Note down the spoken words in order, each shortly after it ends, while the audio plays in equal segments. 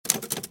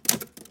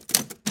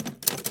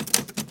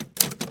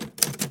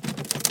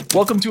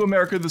Welcome to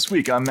America This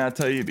Week. I'm Matt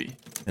Taibbi.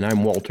 And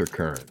I'm Walter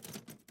Kern.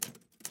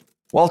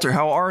 Walter,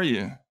 how are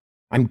you?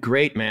 I'm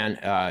great, man.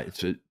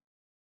 It's a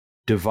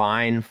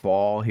divine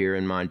fall here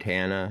in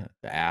Montana.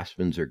 The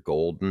aspens are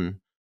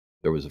golden.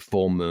 There was a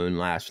full moon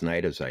last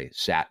night as I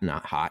sat in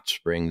hot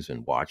springs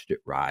and watched it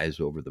rise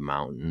over the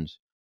mountains.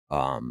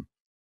 I'm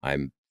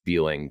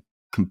feeling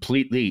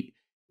completely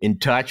in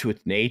touch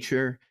with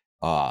nature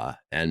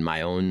and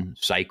my own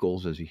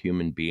cycles as a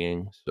human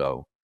being.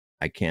 So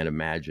I can't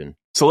imagine.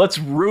 So let's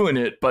ruin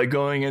it by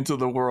going into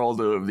the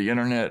world of the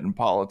internet and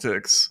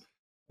politics,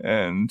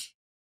 and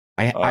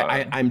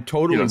I'm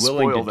totally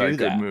willing to do that.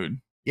 Good mood.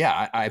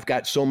 Yeah, I've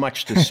got so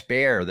much to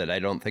spare that I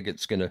don't think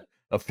it's going to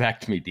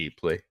affect me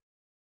deeply.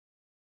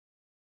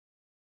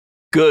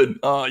 Good.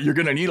 You're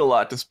going to need a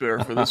lot to spare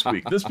for this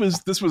week.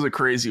 This was a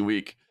crazy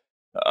week.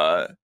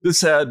 This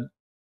had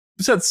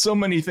so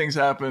many things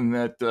happen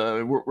that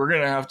we're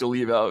going to have to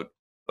leave out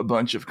a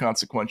bunch of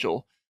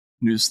consequential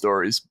news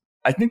stories.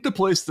 I think the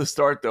place to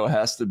start, though,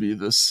 has to be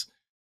this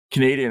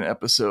Canadian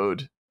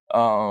episode.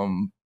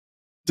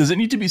 Does it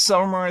need to be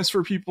summarized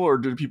for people, or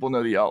do people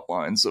know the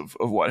outlines of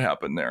what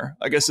happened there?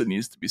 I guess it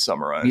needs to be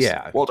summarized.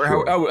 Yeah, Walter,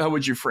 sure. how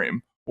would you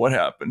frame what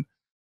happened?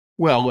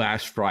 Well,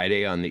 last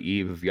Friday on the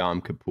eve of Yom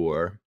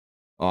Kippur,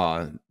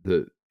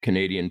 the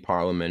Canadian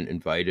Parliament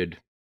invited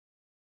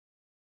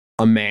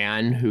a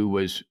man who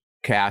was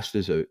cast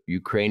as a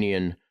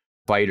Ukrainian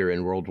fighter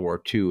in World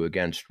War II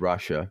against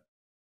Russia,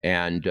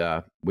 and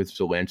with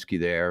Zelensky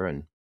there,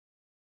 and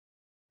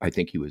I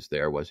think he was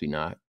there, was he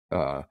not?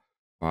 Yeah.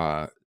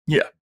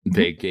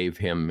 They gave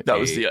him that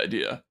was the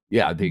idea.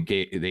 Yeah, they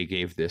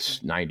gave this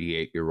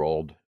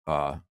 98-year-old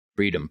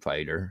freedom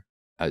fighter,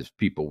 as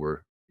people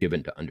were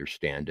given to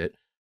understand it,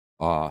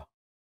 an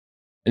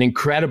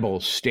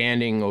incredible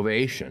standing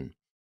ovation.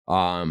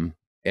 And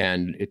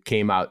it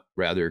came out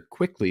rather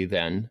quickly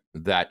then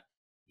that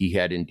he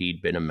had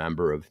indeed been a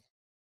member of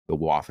the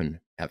Waffen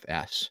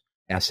SS,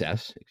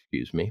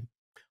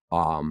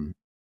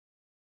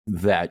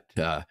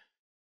 that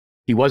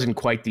he wasn't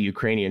quite the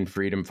Ukrainian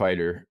freedom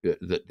fighter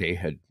that they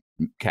had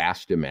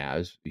cast him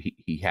as.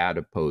 He had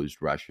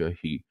opposed Russia.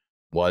 He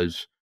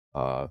was,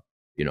 part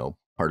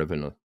of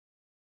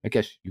I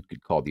guess you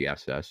could call the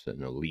SS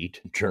an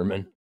elite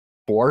German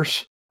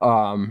force,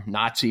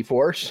 Nazi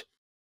force.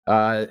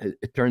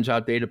 It turns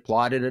out they'd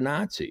applauded a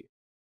Nazi.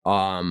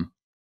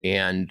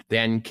 And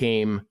then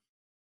came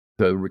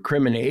the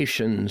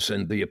recriminations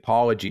and the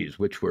apologies,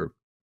 which were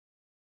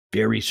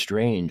very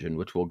strange and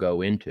which we'll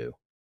go into.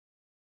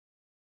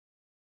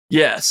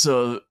 Yeah,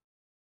 so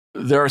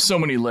there are so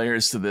many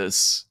layers to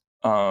this.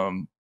 First,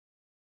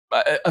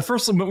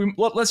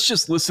 let's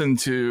just listen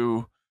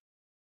to,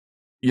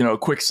 a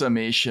quick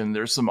summation.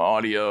 There's some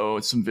audio,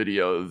 some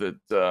video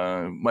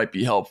that might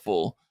be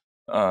helpful.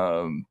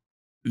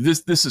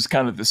 This is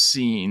kind of the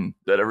scene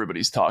that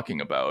everybody's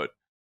talking about,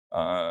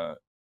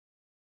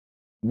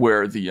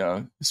 where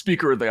the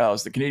Speaker of the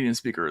House, the Canadian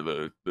Speaker of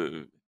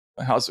the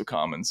House of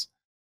Commons,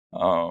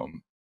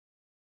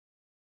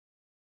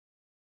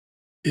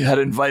 had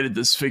invited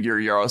this figure,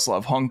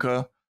 Yaroslav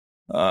Hunka.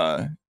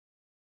 The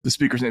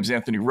speaker's name is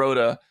Anthony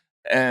Rota,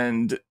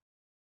 and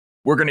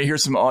we're going to hear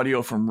some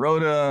audio from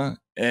Rota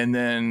and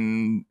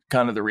then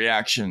kind of the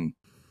reaction.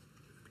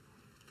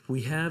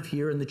 We have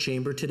here in the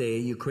chamber today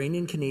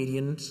Ukrainian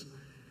Canadian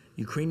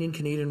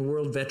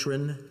world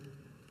veteran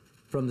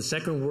from the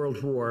Second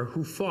World War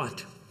who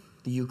fought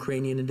the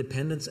Ukrainian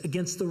independence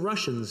against the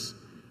Russians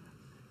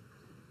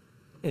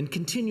and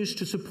continues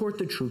to support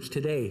the troops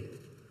today,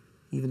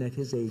 even at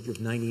his age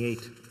of 98.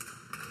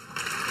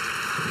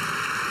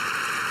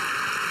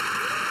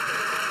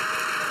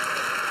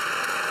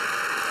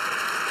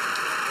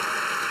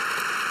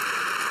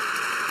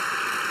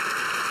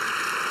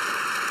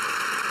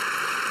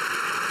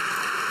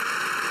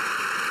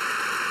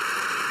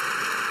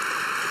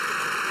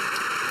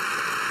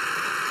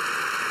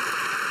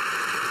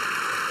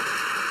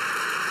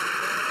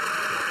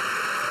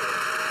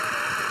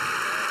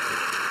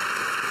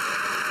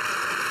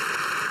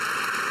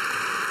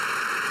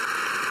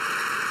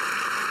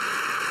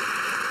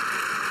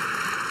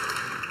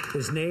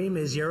 His name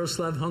is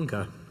Yaroslav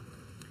Hunka.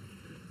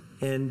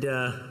 And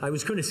I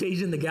was going to say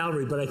he's in the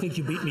gallery, but I think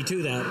you beat me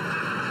to that.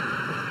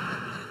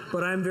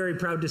 But I'm very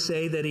proud to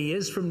say that he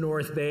is from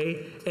North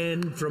Bay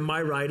and from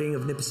my riding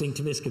of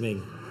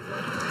Nipissing-Temiskaming.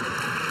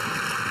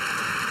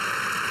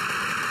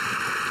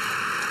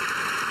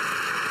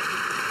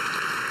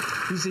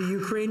 He's a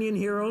Ukrainian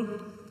hero,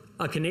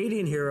 a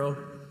Canadian hero,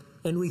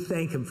 and we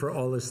thank him for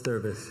all his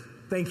service.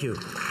 Thank you.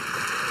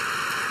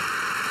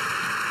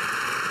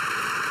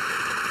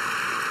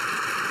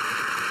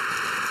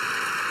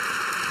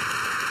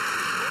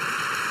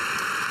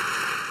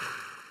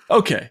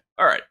 Okay.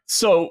 All right.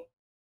 So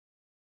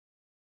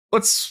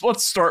let's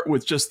start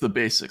with just the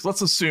basics.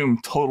 Let's assume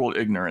total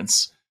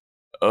ignorance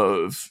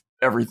of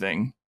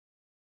everything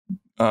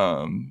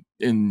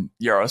in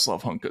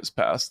Yaroslav Hunka's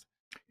past.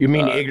 You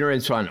mean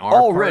ignorance on our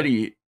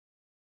already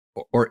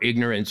part? Or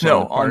ignorance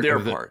on their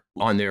part?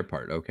 On their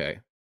part. Okay.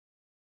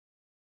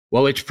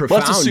 Well, it's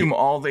profound. Let's assume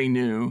all they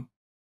knew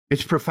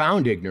It's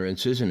profound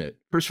ignorance, isn't it?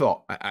 First of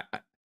all,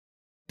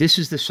 this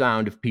is the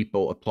sound of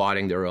people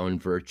applauding their own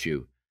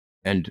virtue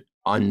and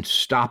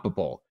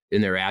unstoppable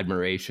in their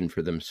admiration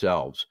for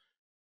themselves.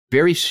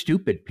 Very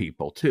stupid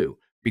people, too,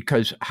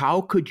 because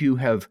how could you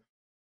have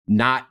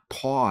not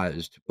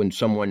paused when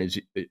someone is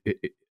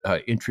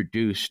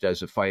introduced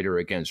as a fighter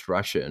against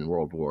Russia in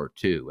World War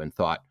II and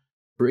thought,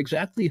 for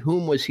exactly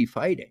whom was he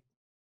fighting?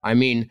 I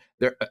mean,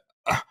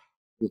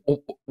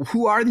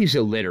 who are these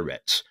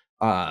illiterates?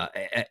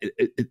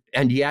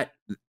 And yet,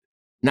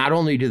 not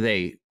only do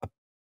they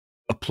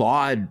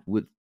applaud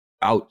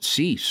without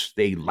cease,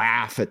 they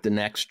laugh at the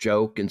next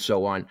joke and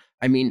so on.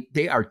 I mean,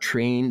 they are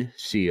trained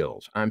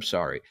SEALs. I'm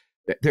sorry.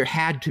 There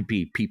had to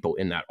be people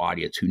in that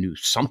audience who knew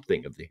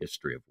something of the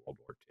history of World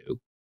War II.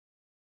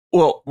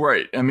 Well,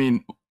 right. I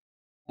mean,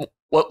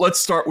 let's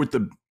start with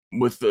the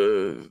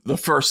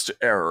first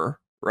error,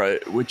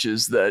 right? Which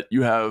is that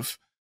you have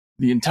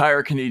the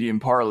entire Canadian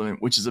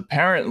Parliament, which is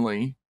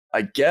apparently,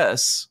 I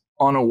guess,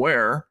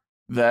 unaware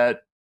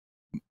that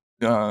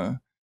that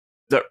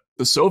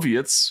the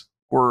Soviets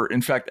were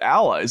in fact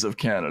allies of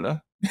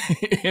Canada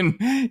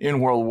in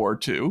World War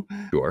II.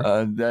 Sure.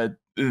 That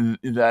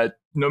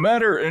no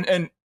matter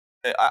and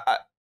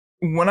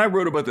when I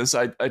wrote about this,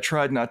 I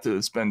tried not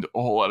to spend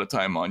a whole lot of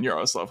time on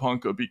Yaroslav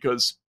Hunka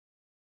because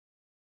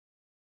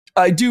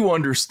I do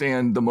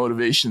understand the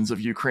motivations of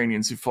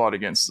Ukrainians who fought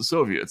against the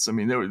Soviets. I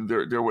mean,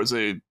 there's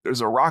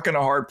a rock and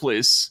a hard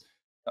place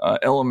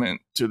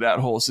element to that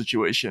whole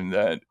situation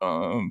that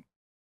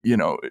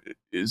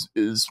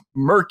is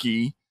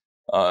murky.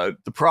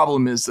 The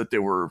problem is that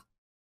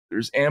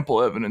there's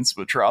ample evidence of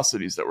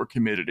atrocities that were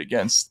committed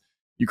against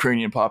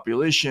Ukrainian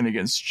population,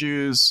 against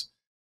Jews,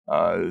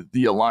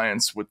 the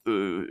alliance with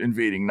the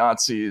invading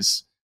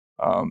Nazis,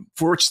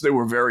 for which they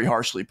were very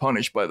harshly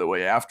punished, by the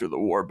way, after the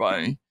war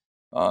by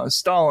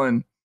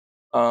Stalin.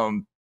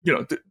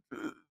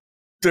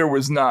 There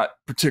was not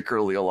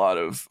particularly a lot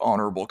of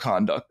honorable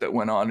conduct that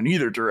went on in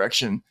either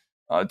direction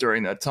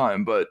during that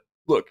time. But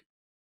look,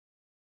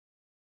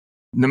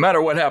 no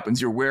matter what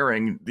happens, you're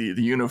wearing the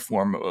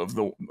uniform of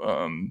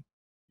an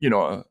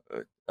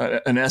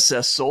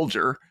SS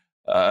soldier,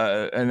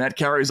 and that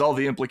carries all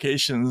the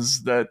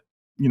implications that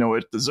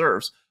it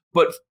deserves.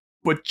 But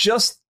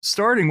just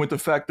starting with the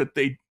fact that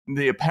they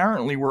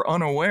apparently were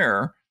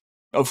unaware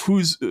of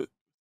whose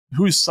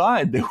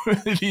side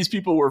these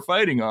people were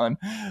fighting on,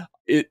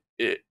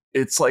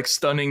 it's like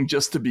stunning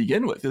just to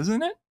begin with,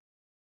 isn't it?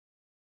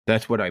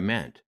 That's what I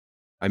meant.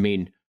 I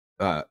mean,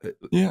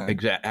 yeah.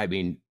 Exactly. I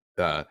mean,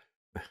 the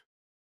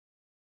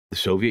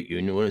Soviet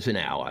Union was an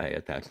ally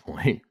at that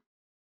point,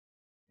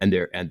 and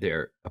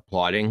they're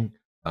applauding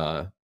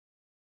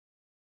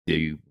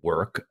the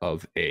work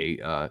of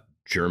a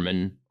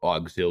German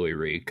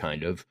auxiliary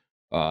kind of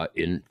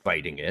in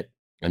fighting it,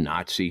 a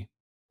Nazi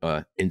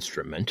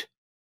instrument.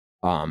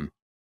 I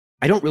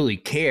don't really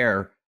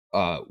care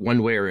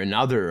one way or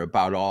another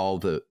about all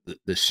the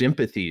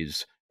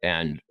sympathies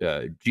and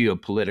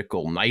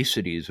geopolitical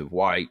niceties of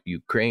why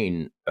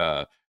Ukraine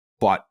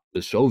fought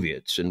the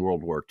Soviets in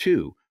World War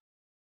II,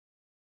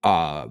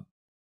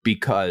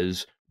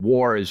 because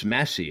war is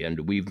messy,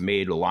 and we've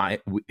made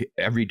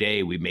every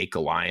day we make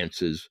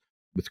alliances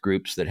with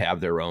groups that have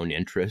their own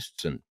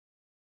interests and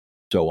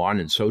so on,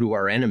 and so do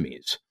our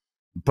enemies.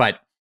 But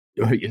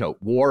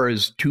war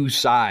is two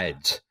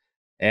sides,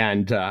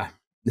 and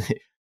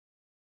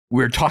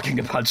we're talking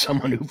about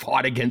someone who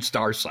fought against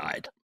our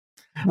side,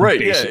 right?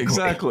 Basically. Yeah,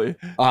 exactly.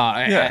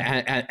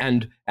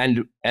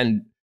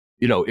 And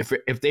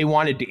if they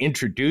wanted to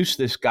introduce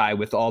this guy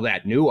with all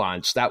that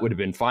nuance, that would have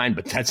been fine.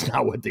 But that's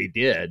not what they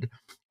did.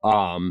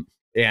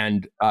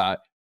 And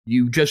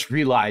you just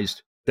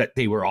realized that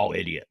they were all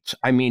idiots.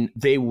 I mean,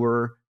 they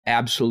were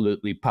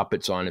absolutely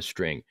puppets on a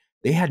string.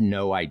 They had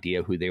no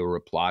idea who they were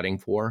applauding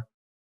for.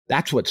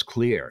 That's what's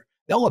clear.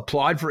 They'll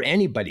applaud for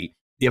anybody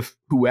if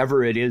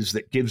whoever it is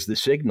that gives the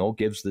signal.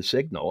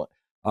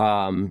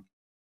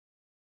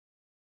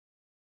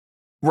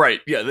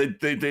 Right. Yeah.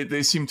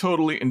 They seem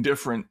totally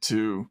indifferent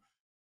to,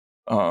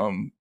 for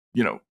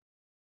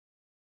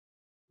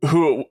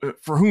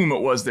whom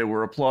it was they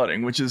were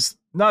applauding, which is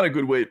not a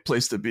good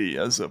place to be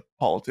as a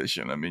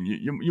politician. I mean,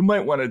 you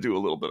might want to do a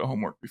little bit of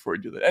homework before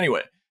you do that.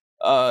 Anyway,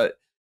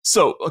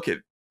 so okay,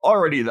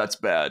 already that's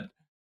bad.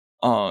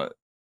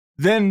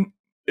 Then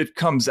it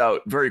comes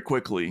out very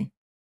quickly,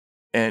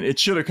 and it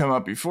should have come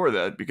out before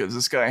that because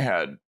this guy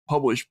had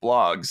published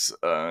blogs.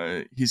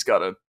 He's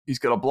got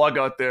a blog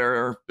out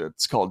there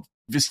that's called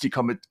Visti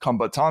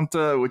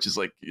Combatanta, which is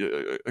like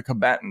a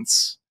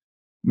combatant's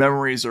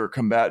memories or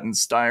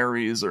combatant's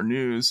diaries or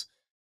news,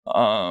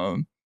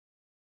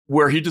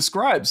 where he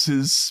describes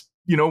his,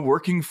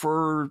 working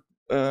for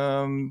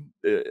in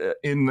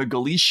the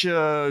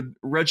Galicia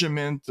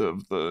regiment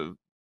of the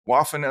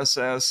Waffen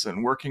SS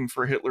and working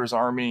for Hitler's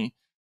army.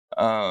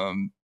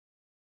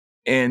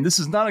 And this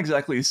is not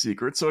exactly a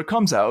secret. So it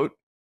comes out.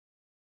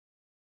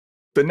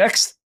 The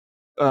next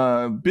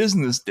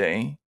business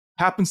day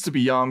happens to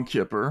be Yom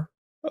Kippur.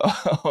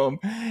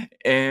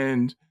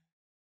 And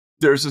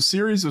there's a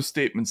series of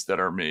statements that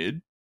are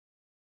made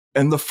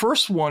And the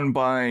first one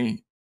by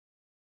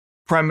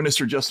Prime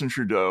Minister Justin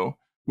Trudeau,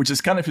 which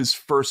is kind of his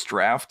first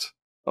draft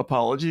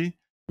apology,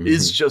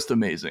 is just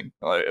amazing.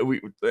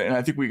 And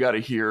I think we got to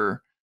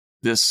hear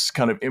this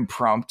kind of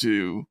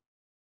impromptu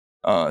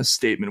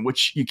statement,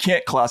 which you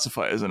can't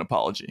classify as an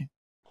apology.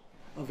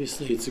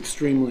 Obviously, it's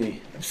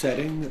extremely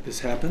upsetting that this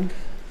happened.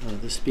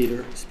 The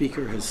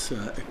speaker has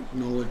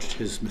acknowledged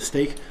his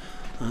mistake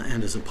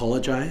and has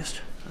apologized.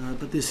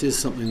 But this is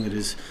something that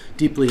is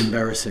deeply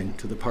embarrassing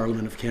to the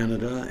Parliament of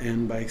Canada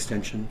and, by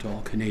extension, to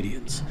all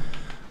Canadians.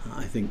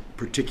 I think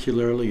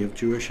particularly of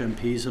Jewish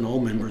MPs and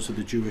all members of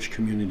the Jewish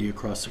community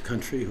across the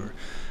country who are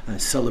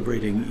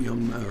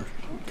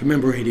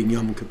commemorating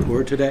Yom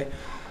Kippur today.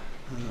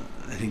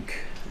 I think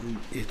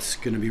it's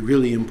going to be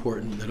really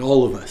important that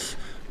all of us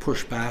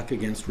push back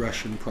against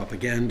Russian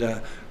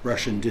propaganda,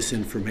 Russian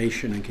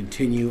disinformation, and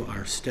continue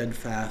our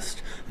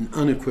steadfast and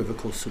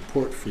unequivocal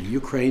support for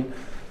Ukraine,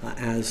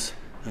 as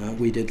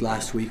we did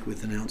last week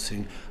with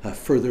announcing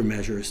further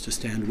measures to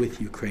stand with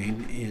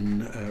Ukraine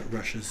in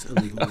Russia's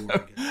illegal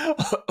war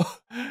against.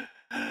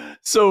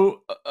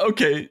 So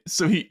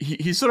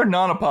he's sort of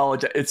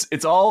non-apologetic.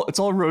 It's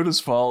all Rhoda's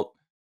fault.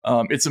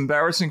 It's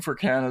embarrassing for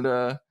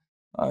Canada.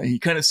 He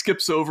kind of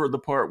skips over the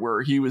part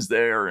where he was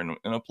there and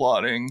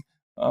applauding.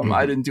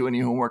 I didn't do any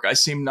homework. I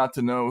seem not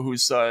to know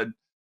whose side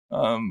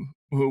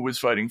who was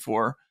fighting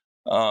for.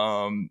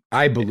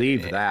 I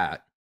believe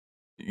that.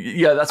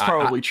 Yeah, that's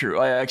probably true.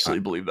 I actually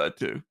believe that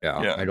too.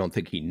 Yeah, I don't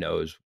think he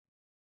knows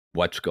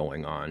what's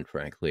going on,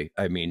 frankly.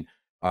 I mean,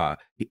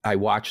 I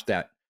watched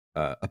that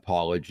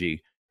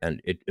apology,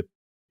 and it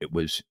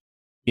was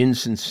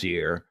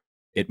insincere.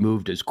 It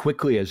moved as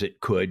quickly as it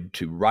could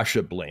to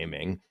Russia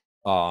blaming,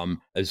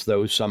 as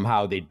though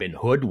somehow they'd been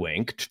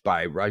hoodwinked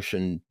by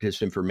Russian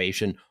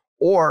disinformation,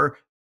 or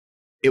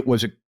it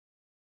was a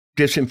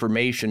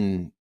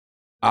disinformation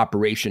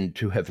operation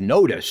to have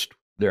noticed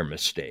their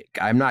mistake.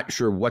 I'm not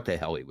sure what the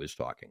hell he was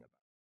talking about.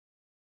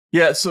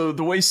 Yeah, so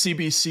the way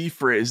CBC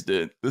phrased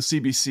it, the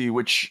CBC,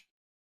 which,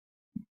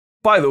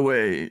 by the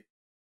way,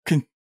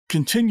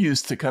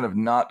 continues to kind of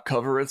not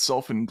cover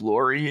itself in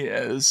glory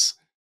as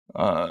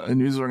a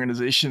news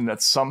organization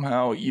that's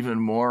somehow even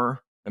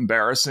more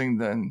embarrassing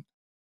than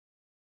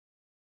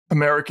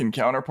American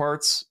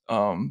counterparts.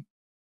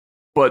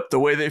 But the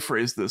way they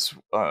phrased this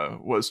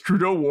was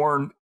Trudeau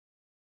warned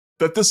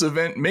that this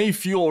event may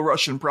fuel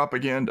Russian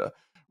propaganda.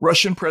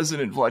 Russian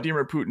President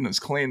Vladimir Putin has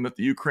claimed that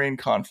the Ukraine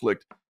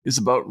conflict is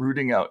about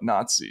rooting out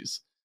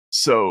Nazis.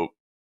 So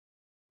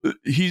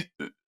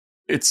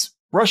it's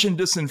Russian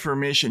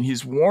disinformation.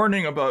 He's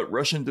warning about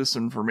Russian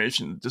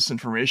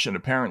disinformation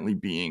apparently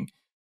being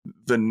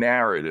the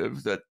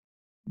narrative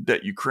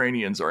that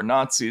Ukrainians are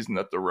Nazis and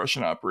that the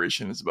Russian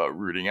operation is about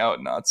rooting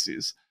out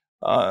Nazis.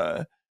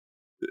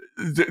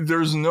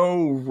 There's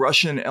no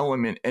Russian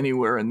element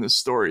anywhere in this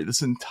story.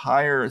 This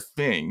entire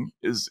thing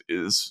is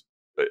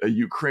a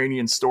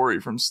Ukrainian story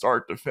from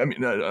start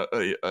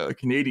to a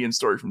Canadian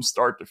story from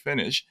start to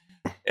finish,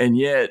 and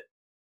yet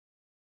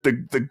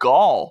the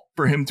gall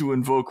for him to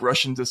invoke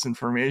Russian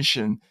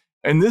disinformation,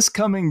 and this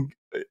coming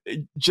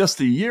just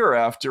a year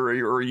after,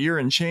 or a year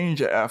and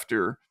change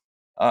after,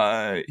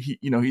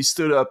 he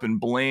stood up and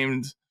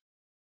blamed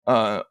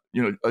a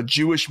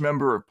Jewish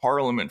member of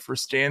parliament for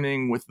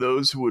standing with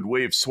those who would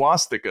wave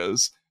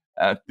swastikas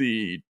at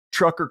the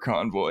trucker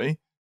convoy.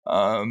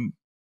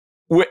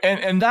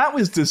 And that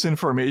was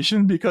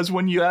disinformation, because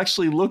when you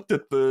actually looked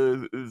at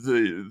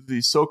the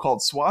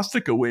so-called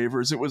swastika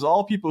waivers, it was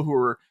all people who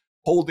were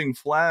holding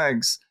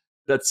flags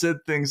that said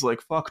things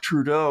like "fuck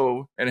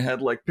Trudeau" and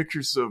had like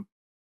pictures of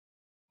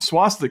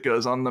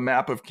swastikas on the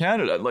map of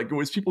Canada. Like, it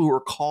was people who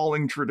were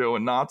calling Trudeau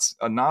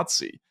a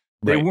Nazi.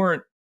 They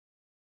weren't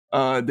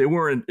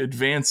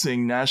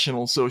advancing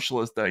National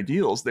Socialist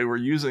ideals. They were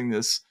using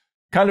this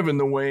kind of in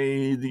the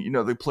way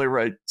the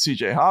playwright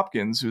C.J.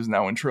 Hopkins, who's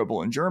now in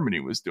trouble in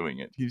Germany, was doing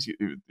it.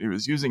 He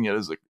was using it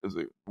as a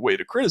way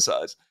to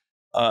criticize.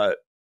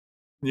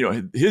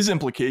 His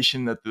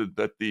implication that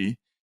the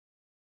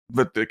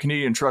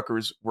Canadian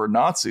truckers were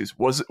Nazis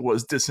was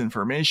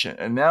disinformation,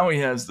 and now he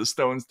has the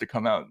stones to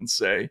come out and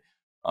say,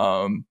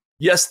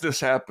 yes, this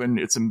happened.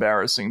 It's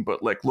embarrassing,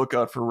 but like, look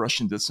out for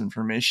Russian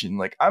disinformation.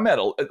 Like, I'm at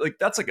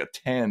that's like a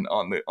 10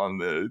 on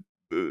the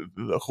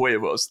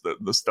huevos,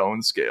 the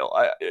stone scale.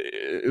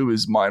 It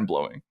was mind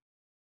blowing.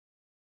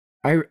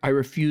 I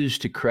refuse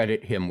to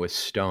credit him with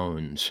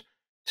stones.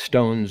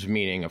 Stones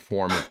meaning a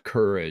form of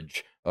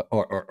courage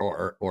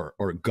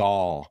or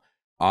gall.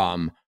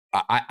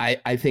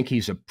 I think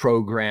he's a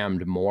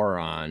programmed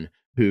moron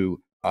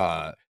who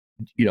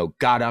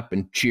got up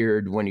and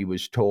cheered when he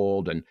was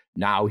told, and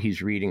now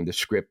he's reading the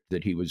script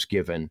that he was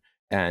given.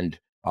 And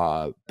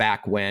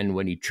back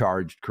when he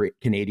charged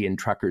Canadian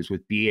truckers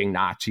with being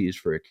Nazis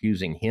for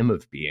accusing him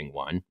of being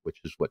one, which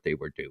is what they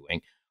were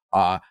doing,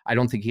 I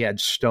don't think he had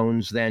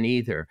stones then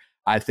either.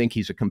 I think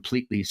he's a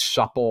completely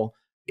supple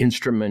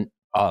instrument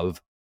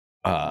of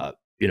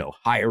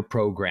higher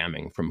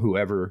programming from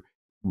whoever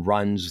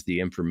runs the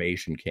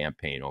information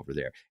campaign over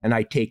there. And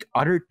I take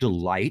utter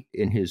delight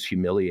in his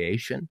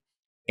humiliation.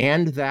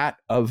 and that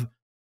of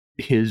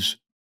his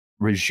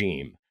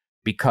regime,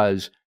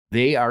 because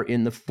they are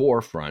in the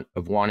forefront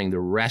of wanting the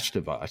rest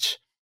of us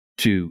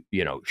to,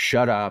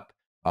 shut up,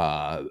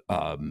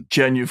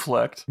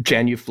 genuflect,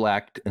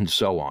 and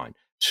so on.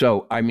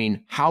 So, I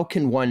mean, how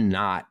can one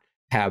not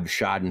have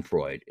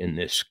Schadenfreude in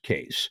this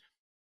case?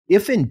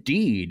 If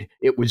indeed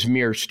it was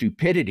mere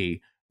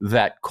stupidity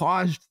that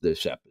caused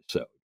this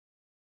episode,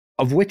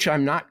 of which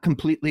I'm not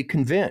completely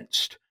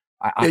convinced.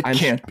 It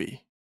can't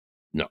be.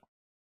 No.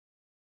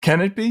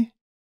 Can it be?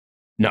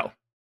 No,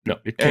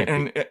 it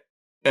can't be.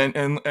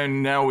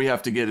 And now we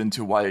have to get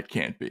into why it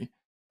can't be.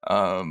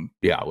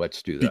 Yeah,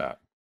 let's do that.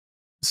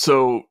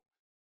 So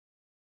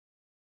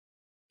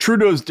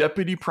Trudeau's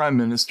deputy prime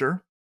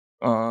minister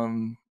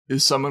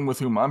is someone with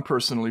whom I'm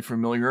personally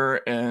familiar,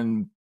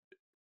 and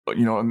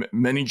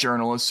many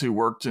journalists who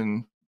worked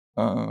in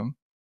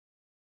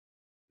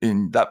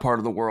that part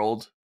of the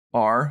world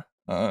are.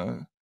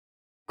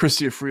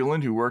 Chrystia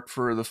Freeland, who worked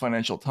for the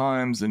Financial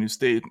Times, the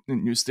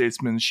New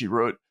Statesman, she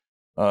wrote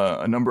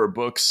a number of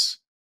books.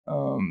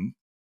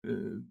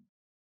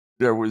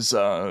 There was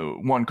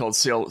one called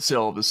Sale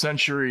of the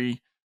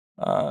Century.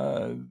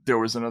 There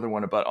was another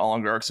one about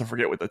oligarchs. I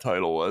forget what the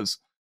title was.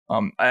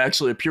 I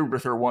actually appeared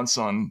with her once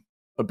on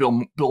a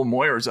Bill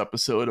Moyers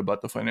episode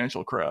about the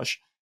financial crash.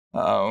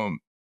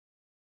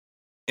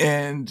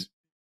 And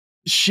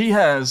she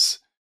has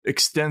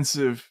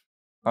extensive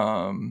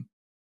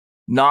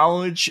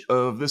knowledge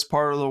of this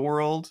part of the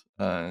world,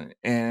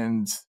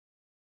 and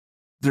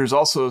there's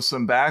also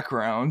some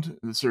background.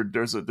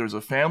 There's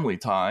a family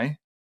tie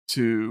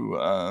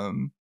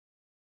to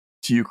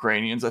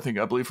Ukrainians. I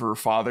believe her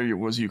father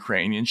was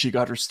Ukrainian. She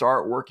got her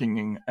start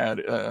working at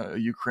a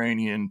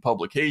Ukrainian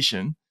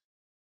publication,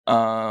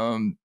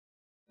 and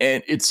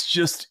it's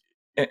just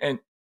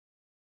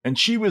and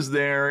she was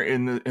there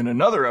in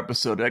another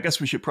episode. I guess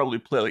we should probably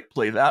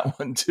play that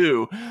one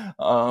too,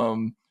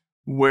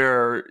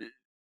 where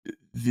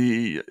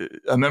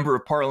a member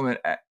of parliament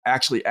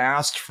actually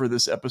asked for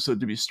this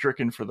episode to be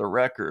stricken from the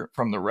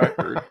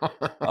record.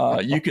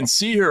 You can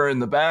see her in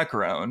the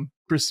background,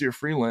 Chrystia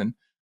Freeland,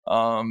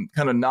 kind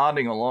of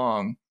nodding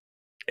along.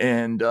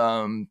 And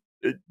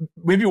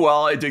maybe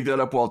while I dig that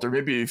up, Walter,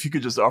 maybe if you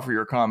could just offer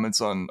your comments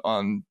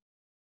on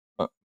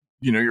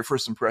your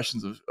first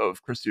impressions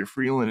of Chrystia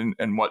Freeland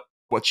and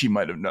what she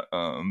might have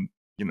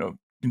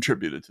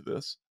contributed to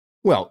this.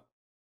 Well,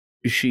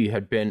 she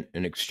had been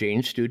an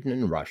exchange student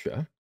in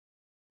Russia.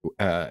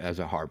 As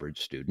a Harvard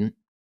student.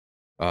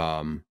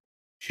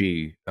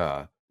 She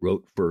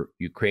wrote for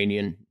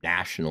Ukrainian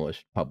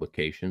nationalist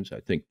publications. I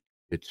think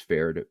it's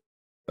fair to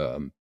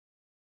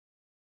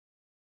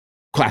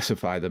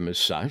classify them as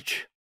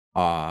such.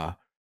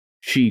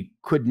 She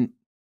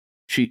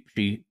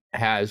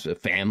has a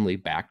family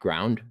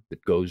background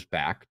that goes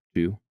back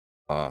to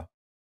the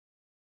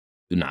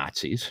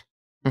Nazis.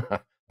 A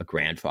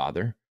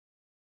grandfather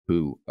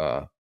who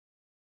I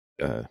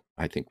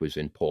think was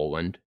in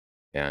Poland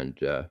and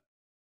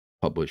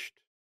published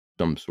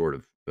some sort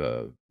of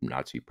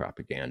Nazi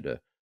propaganda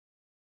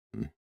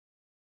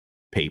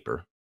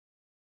paper,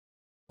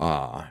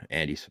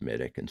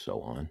 anti-Semitic and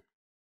so on.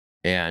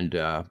 And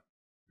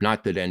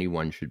not that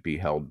anyone should be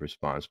held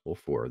responsible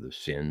for the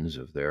sins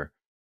of their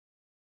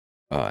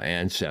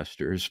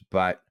ancestors,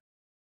 but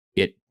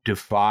it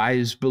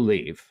defies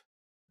belief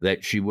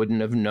that she wouldn't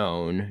have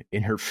known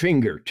in her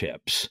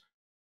fingertips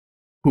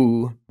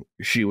who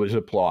she was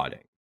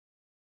applauding.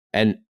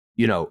 And,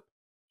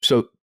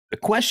 so the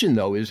question,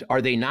 though, is,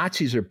 are they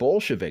Nazis or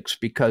Bolsheviks?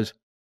 Because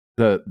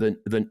the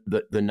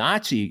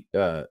Nazi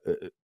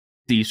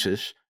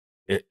thesis,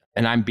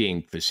 and I'm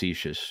being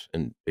facetious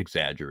and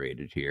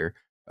exaggerated here,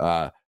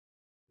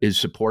 is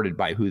supported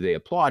by who they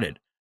applauded.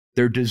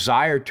 Their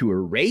desire to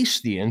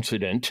erase the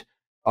incident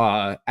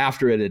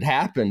after it had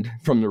happened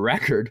from the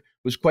record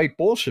was quite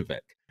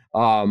Bolshevik.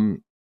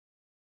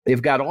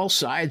 They've got all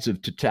sides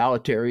of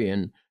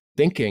totalitarian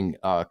thinking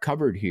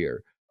covered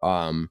here.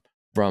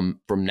 From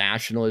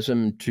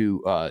nationalism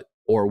to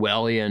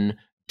Orwellian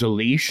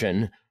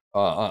deletion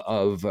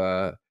of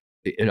and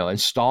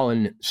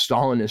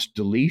Stalinist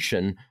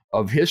deletion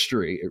of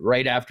history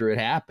right after it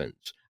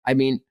happens. I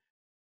mean,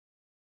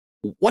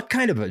 what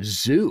kind of a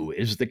zoo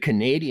is the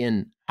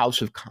Canadian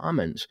House of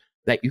Commons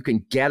that you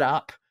can get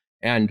up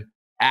and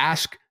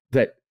ask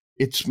that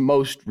its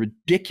most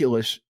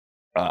ridiculous,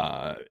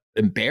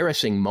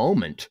 embarrassing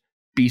moment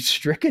be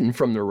stricken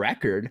from the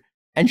record,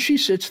 and she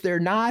sits there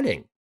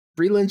nodding.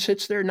 Freeland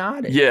sits there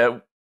nodding. Yeah.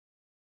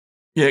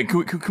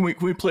 Can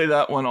we play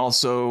that one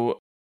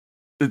also?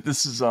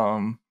 This is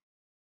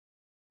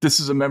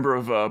a member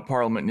of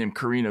Parliament named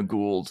Karina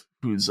Gould,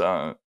 who's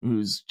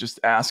just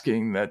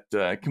asking that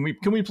can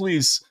we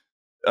please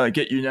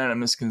get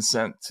unanimous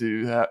consent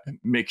to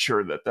make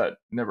sure that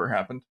never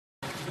happened.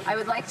 I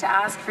would like to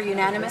ask for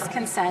unanimous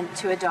consent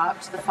to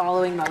adopt the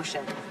following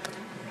motion.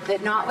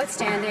 that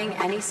notwithstanding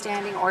any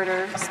standing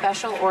order,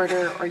 special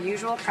order, or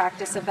usual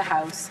practice of the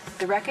House,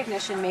 the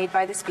recognition made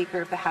by the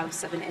Speaker of the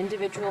House of an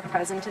individual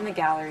present in the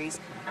galleries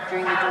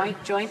during the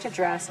joint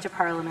address to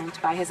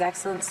Parliament by His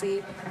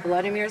Excellency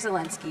Volodymyr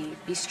Zelensky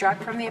be struck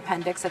from the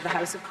appendix of the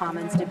House of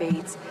Commons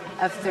debates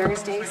of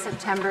Thursday,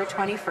 September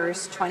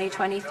 21st,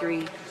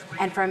 2023,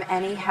 and from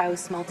any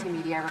House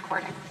multimedia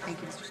recording.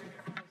 Thank you, Mr.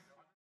 Speaker.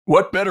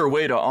 What better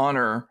way to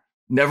honor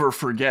never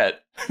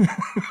forget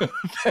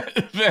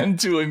than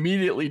to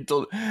immediately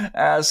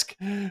ask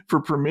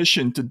for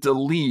permission to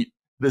delete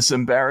this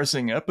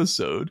embarrassing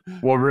episode?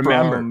 Well,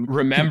 remember,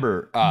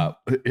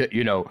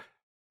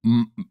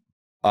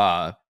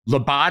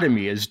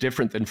 lobotomy is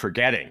different than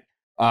forgetting.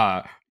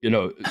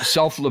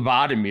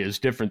 Self-lobotomy is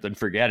different than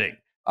forgetting.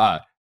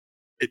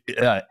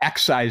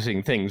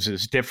 Excising things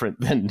is different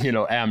than,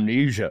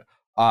 amnesia.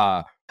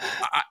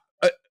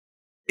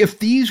 If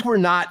these were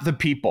not the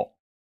people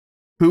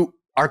who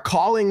are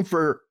calling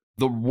for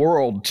the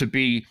world to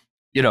be,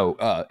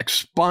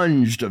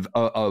 expunged of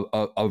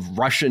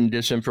Russian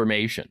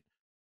disinformation,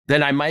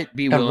 then I might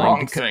be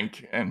willing to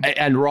think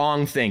and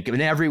wrong think in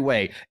every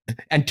way,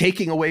 and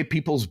taking away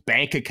people's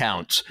bank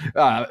accounts,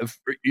 for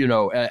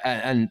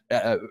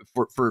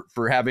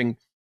having,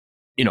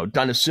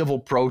 done a civil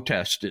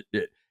protest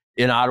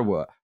in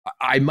Ottawa.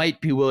 I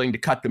might be willing to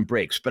cut them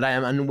breaks, but I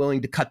am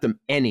unwilling to cut them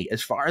any.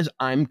 As far as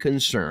I'm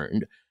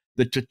concerned,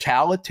 the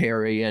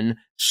totalitarian,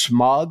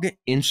 smug,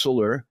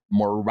 insular,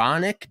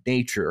 moronic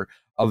nature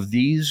of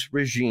these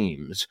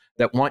regimes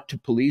that want to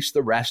police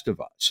the rest of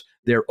us,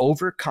 their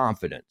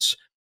overconfidence,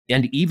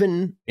 and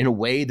even in a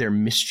way their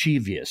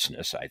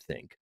mischievousness, I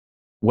think,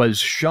 was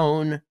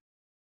shown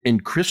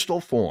in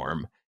crystal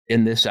form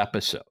in this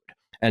episode.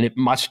 And it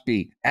must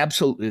be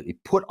absolutely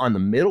put on the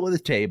middle of the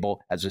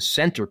table as a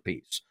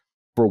centerpiece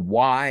for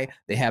why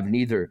they have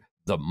neither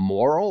the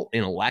moral,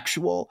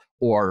 intellectual,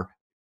 or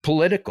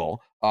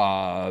political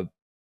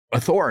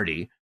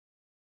authority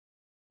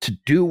to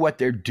do what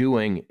they're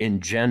doing in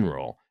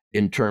general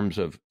in terms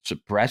of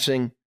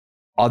suppressing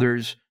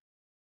others,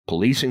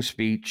 policing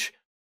speech,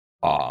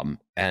 and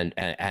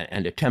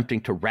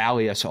attempting to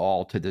rally us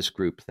all to this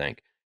groupthink.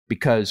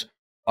 Because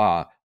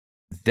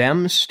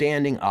them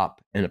standing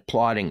up and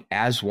applauding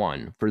as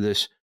one for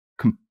this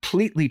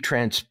completely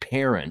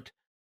transparent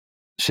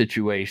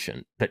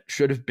situation that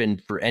should have been,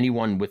 for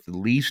anyone with the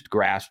least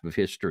grasp of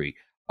history,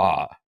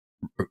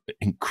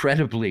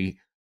 incredibly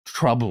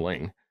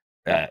troubling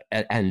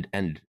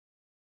and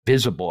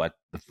visible at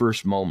the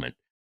first moment,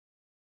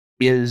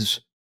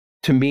 is,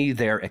 to me,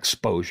 their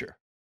exposure.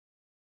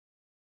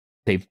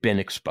 They've been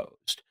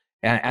exposed,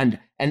 and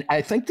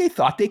I think they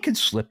thought they could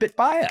slip it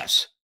by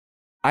us.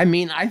 I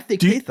mean, I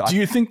think they thought. Do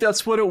you think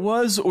that's what it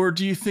was, or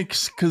do you think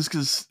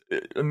because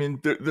I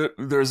mean,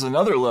 there's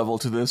another level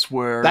to this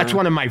where that's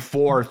one of my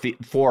four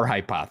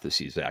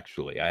hypotheses.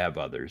 Actually, I have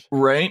others.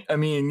 Right? I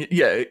mean,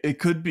 yeah, it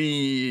could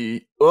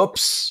be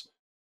oops,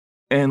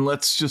 and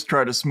let's just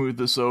try to smooth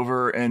this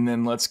over, and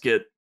then let's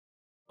get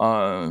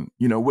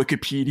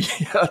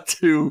Wikipedia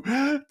to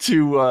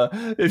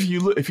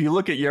if you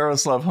look at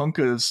Yaroslav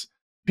Hunka's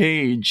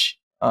page.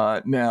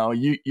 Now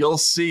you'll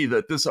see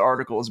that this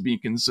article is being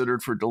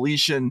considered for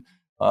deletion.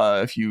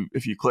 If you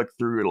click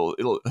through,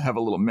 it'll have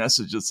a little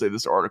message that say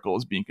this article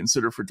is being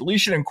considered for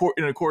deletion in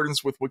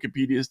accordance with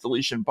Wikipedia's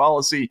deletion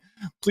policy.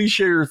 Please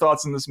share your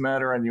thoughts on this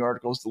matter on the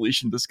article's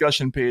deletion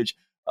discussion page.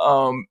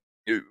 I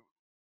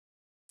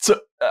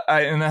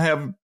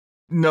have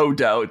no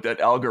doubt that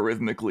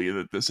algorithmically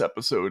that this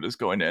episode is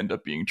going to end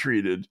up being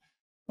treated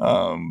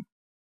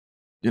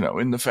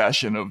in the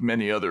fashion of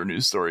many other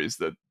news stories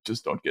that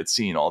just don't get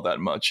seen all that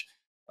much.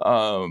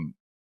 But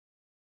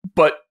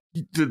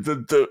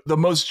the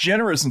most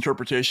generous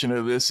interpretation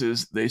of this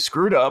is they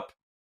screwed up,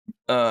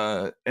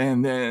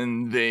 and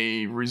then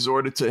they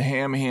resorted to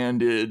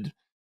ham-handed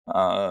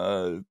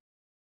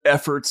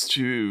efforts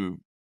to,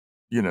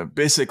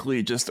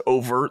 basically just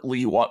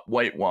overtly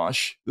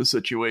whitewash the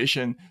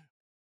situation.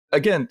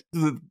 Again,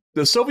 the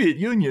Soviet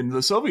Union,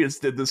 the Soviets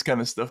did this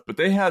kind of stuff, but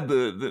they had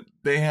the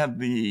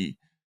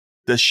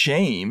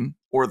shame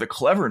or the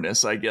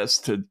cleverness, I guess,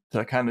 to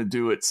kind of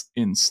do it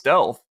in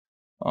stealth.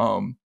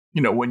 When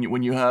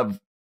you have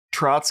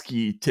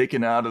Trotsky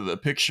taken out of the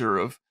picture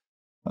of,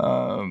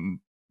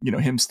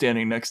 him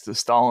standing next to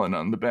Stalin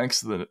on the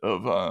banks of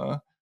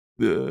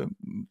the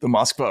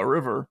Moskva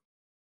River,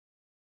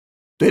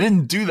 they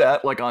didn't do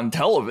that like on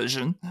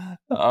television.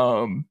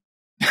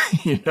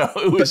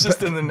 It was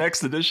just in the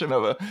next edition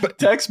of a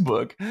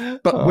textbook.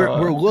 But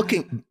we're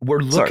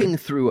looking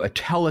through a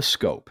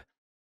telescope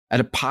at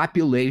a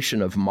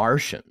population of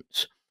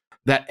Martians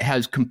that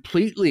has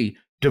completely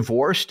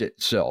divorced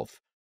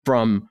itself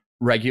from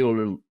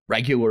regular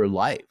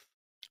life.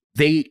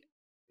 It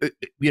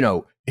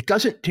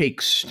doesn't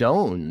take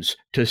stones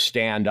to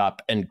stand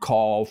up and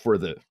call for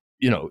the,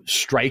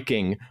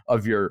 striking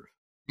of your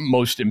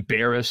most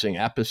embarrassing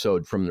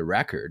episode from the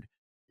record.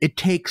 It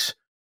takes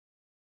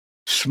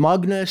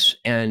smugness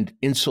and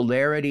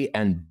insularity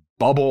and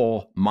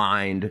bubble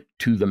mind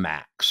to the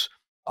max.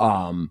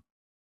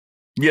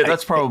 Yeah,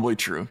 that's probably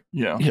true.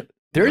 Yeah.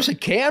 There's a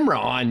camera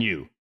on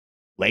you,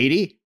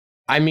 lady.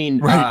 I mean,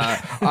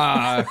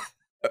 Right.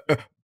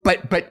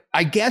 but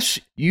I guess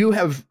you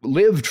have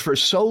lived for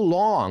so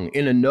long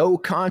in a no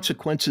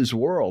consequences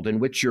world in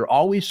which you're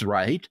always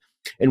right,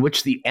 in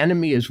which the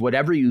enemy is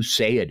whatever you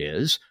say it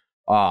is.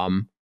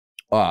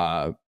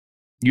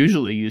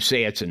 Usually you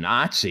say it's a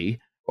Nazi,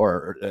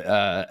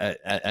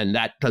 and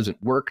that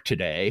doesn't work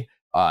today.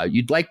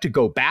 You'd like to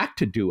go back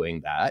to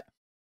doing that,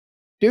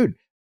 dude.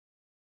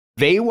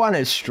 They want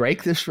to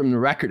strike this from the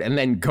record and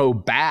then go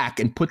back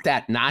and put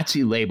that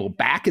Nazi label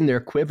back in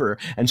their quiver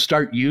and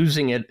start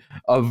using it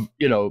of,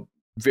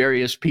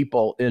 various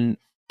people in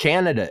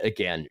Canada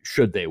again,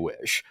 should they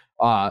wish.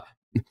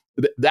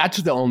 That's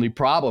the only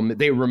problem.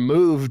 They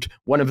removed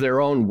one of their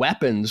own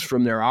weapons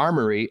from their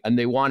armory and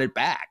they want it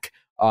back.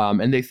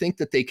 And they think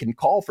that they can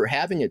call for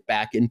having it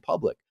back in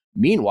public.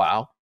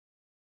 Meanwhile,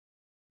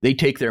 they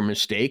take their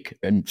mistake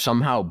and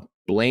somehow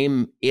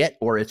blame it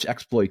or its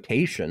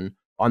exploitation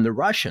on the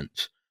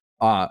Russians.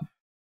 The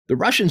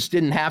Russians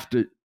didn't have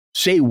to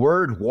say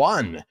word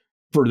one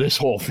for this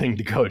whole thing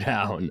to go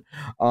down.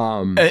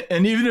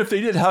 And even if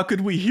they did, how could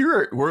we hear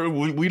it?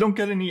 We don't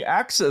get any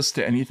access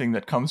to anything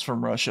that comes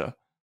from Russia.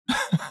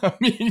 I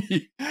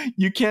mean,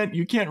 you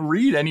can't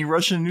read any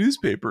Russian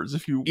newspapers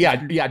if you.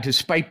 Yeah.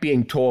 Despite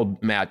being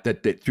told, Matt,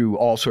 that through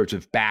all sorts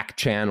of back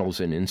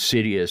channels and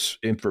insidious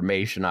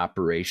information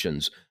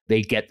operations,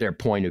 they get their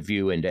point of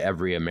view into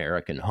every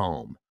American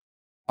home.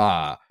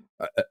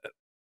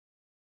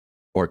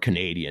 Or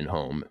Canadian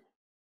home.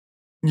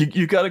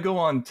 You got to go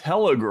on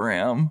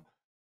Telegram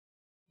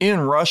in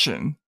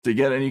Russian to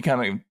get any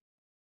kind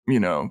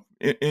of,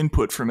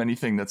 input from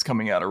anything that's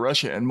coming out of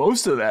Russia. And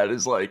most of that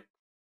is like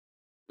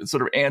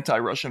sort of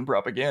anti-Russian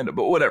propaganda,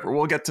 but whatever.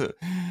 We'll get to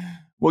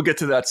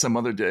that some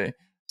other day.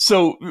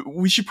 So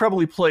we should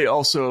probably play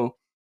also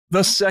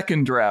the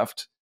second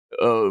draft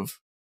of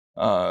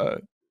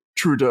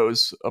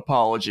Trudeau's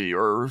apology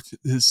or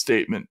his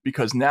statement,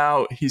 because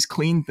now he's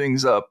cleaned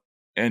things up.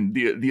 And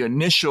the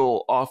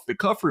initial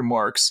off-the-cuff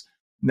remarks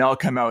now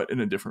come out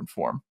in a different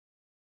form.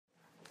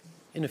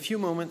 In a few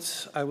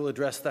moments, I will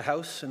address the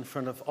House in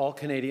front of all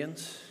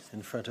Canadians,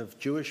 in front of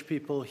Jewish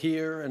people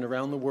here and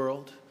around the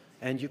world,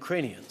 and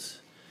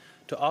Ukrainians,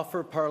 to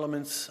offer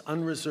Parliament's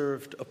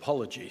unreserved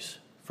apologies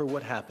for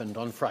what happened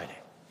on Friday.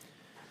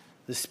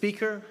 The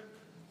Speaker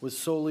was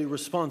solely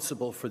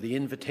responsible for the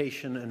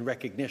invitation and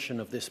recognition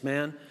of this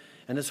man,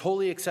 and has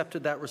wholly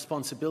accepted that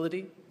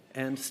responsibility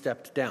and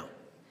stepped down.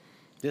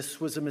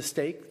 This was a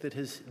mistake that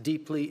has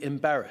deeply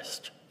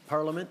embarrassed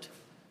Parliament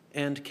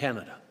and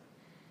Canada.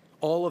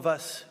 All of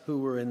us who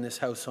were in this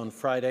House on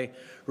Friday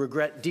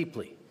regret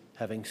deeply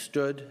having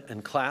stood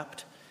and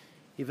clapped,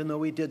 even though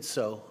we did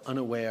so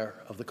unaware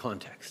of the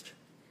context.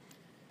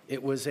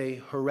 It was a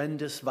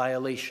horrendous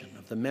violation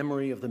of the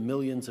memory of the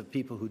millions of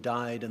people who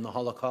died in the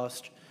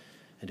Holocaust,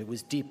 and it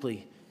was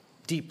deeply,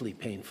 deeply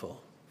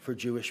painful for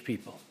Jewish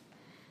people.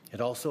 It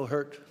also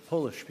hurt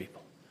Polish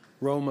people,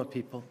 Roma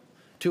people,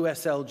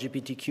 2S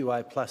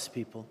LGBTQI+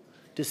 people,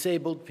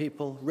 disabled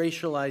people,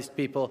 racialized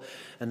people,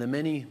 and the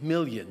many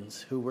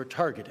millions who were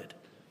targeted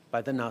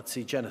by the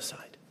Nazi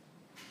genocide.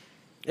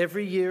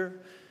 Every year,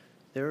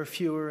 there are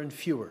fewer and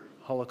fewer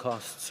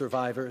Holocaust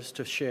survivors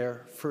to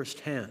share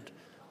firsthand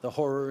the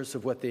horrors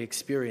of what they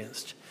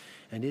experienced,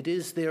 and it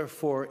is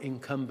therefore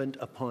incumbent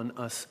upon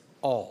us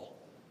all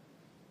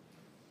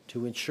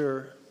to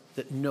ensure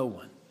that no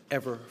one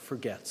ever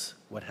forgets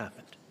what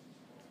happened.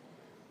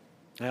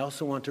 I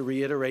also want to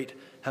reiterate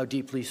how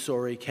deeply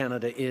sorry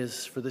Canada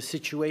is for the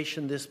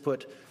situation this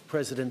put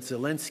President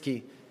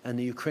Zelensky and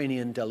the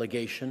Ukrainian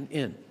delegation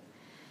in.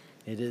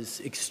 It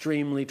is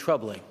extremely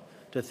troubling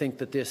to think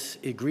that this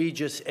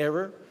egregious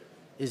error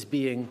is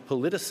being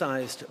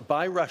politicized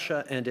by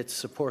Russia and its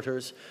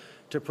supporters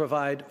to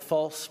provide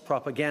false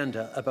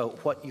propaganda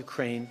about what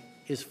Ukraine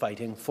is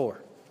fighting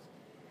for.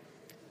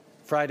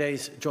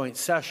 Friday's joint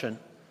session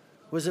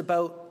was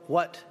about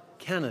what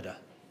Canada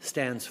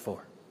stands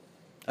for,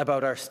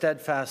 about our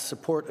steadfast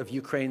support of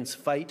Ukraine's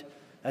fight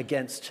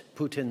against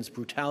Putin's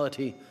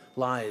brutality,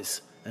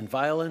 lies, and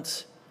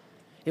violence.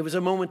 It was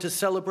a moment to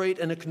celebrate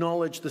and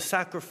acknowledge the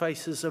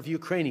sacrifices of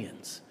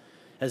Ukrainians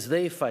as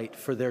they fight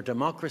for their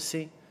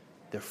democracy,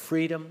 their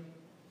freedom,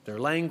 their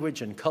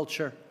language and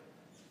culture,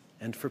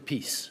 and for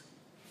peace.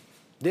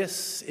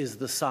 This is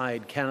the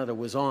side Canada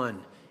was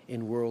on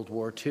in World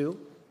War II,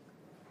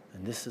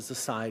 and this is the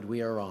side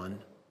we are on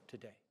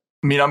today.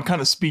 I mean, I'm kind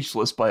of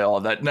speechless by all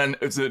of that. And then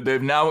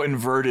they've now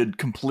inverted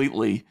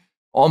completely,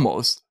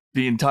 almost,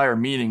 the entire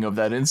meaning of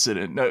that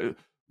incident.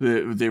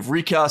 They've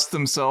recast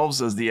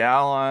themselves as the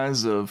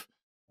allies of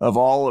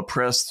all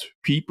oppressed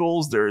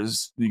peoples.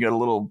 You got a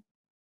little,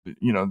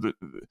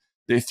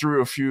 they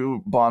threw a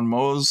few bon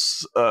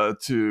mots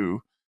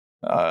to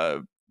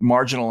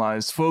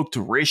marginalized folk,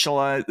 to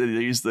racialize. They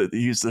used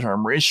the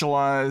term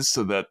racialized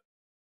so that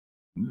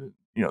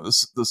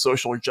the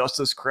social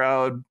justice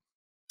crowd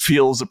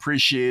feels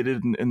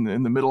appreciated in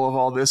the middle of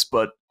all this.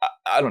 But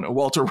I don't know,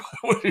 Walter,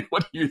 what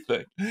do you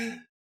think?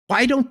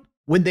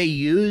 When they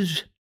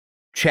use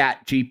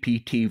Chat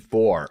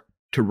GPT-4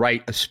 to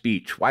write a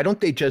speech? Why don't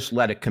they just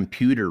let a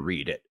computer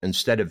read it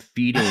instead of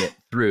feeding it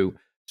through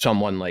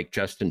someone like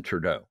Justin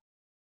Trudeau?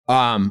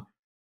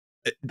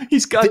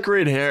 He's got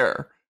great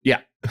hair.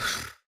 Yeah.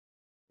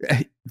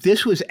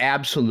 This was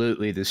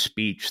absolutely the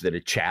speech that a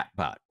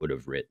chatbot would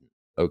have written.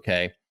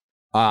 Okay.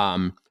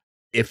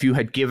 If you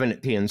had given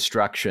it the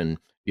instruction,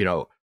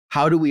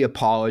 how do we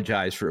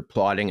apologize for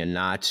applauding a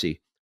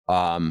Nazi,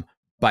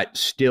 but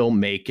still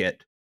make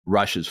it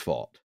Russia's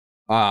fault?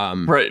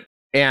 Right.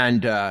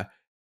 And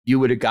it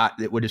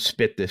would have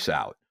spit this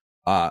out.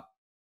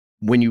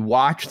 When you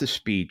watch the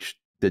speech,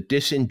 the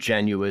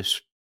disingenuous,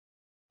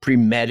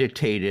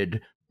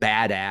 premeditated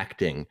bad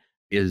acting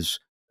is,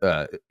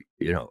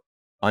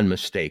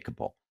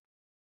 unmistakable.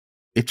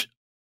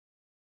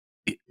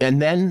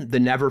 And then the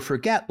never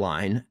forget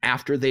line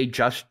after they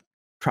just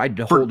tried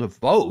to hold a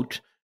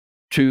vote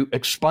to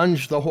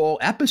expunge the whole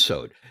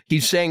episode.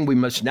 He's saying we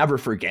must never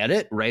forget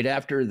it right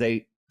after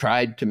they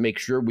tried to make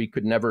sure we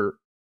could never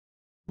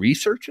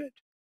research it.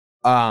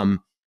 So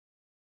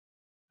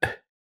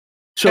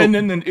and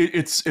then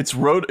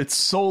it's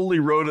solely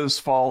Rhoda's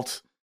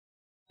fault.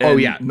 Oh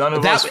yeah, none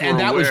of us were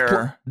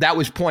aware. That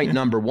was point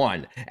number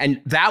one,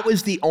 and that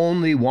was the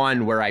only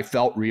one where I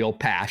felt real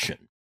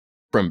passion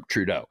from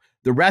Trudeau.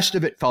 The rest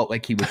of it felt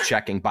like he was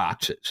checking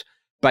boxes.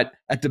 But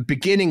at the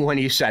beginning, when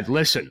he said,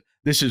 "Listen,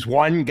 this is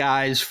one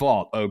guy's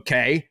fault,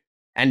 okay,"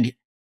 and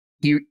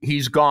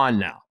he's gone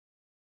now,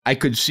 I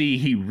could see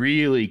he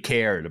really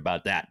cared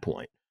about that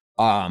point,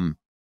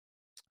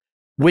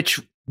 which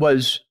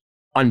was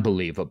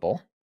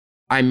unbelievable.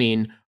 I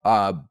mean,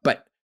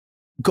 but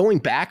going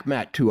back,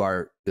 Matt, to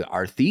our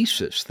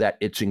thesis that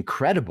it's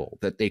incredible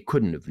that they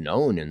couldn't have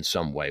known in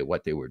some way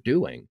what they were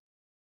doing.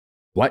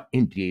 What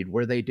indeed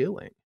were they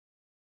doing?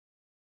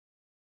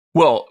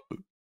 Well,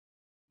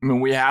 I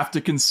mean, we have to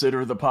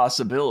consider the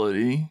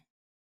possibility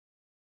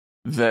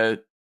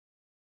that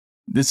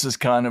this is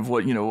kind of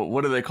what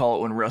do they call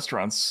it when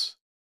restaurants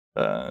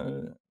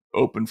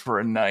open for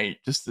a night,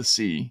 just to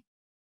see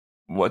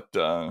how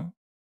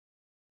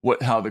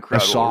the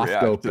crowd will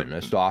react.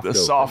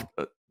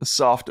 A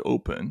soft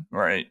open,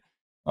 right?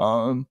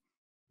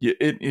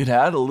 It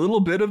had a little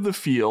bit of the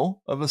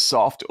feel of a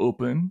soft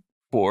open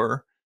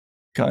for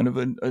kind of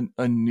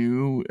a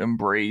new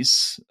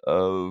embrace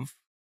of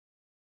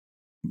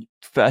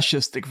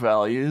fascistic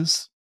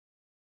values,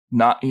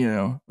 not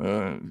a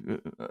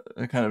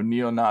kind of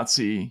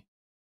neo-Nazi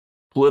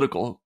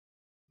political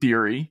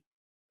theory,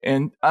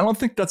 and I don't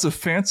think that's a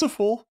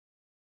fanciful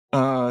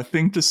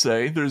thing to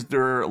say.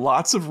 There are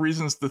lots of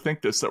reasons to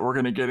think this that we're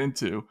going to get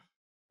into,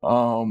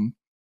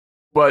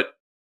 but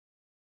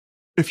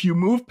if you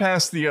move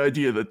past the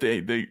idea that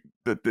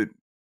that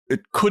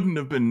it couldn't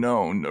have been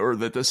known or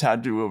that this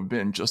had to have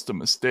been just a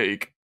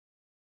mistake,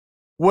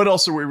 what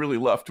else are we really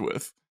left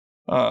with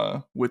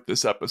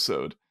this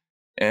episode?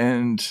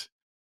 And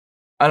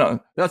I don't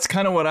know, that's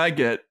kind of what I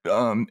get.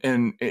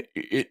 And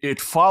it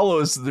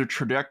follows the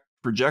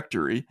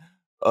trajectory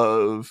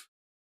of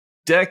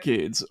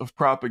decades of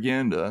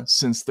propaganda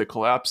since the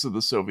collapse of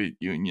the Soviet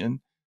Union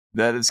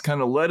that has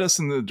kind of led us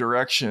in the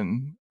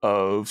direction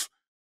of,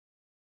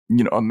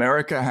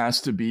 America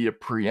has to be a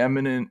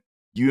preeminent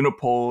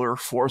unipolar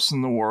force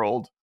in the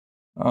world.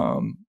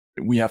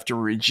 We have to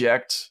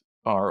reject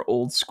our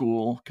old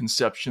school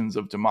conceptions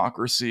of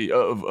democracy,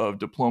 of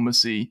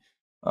diplomacy,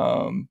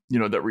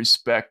 that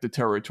respect the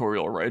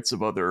territorial rights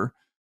of other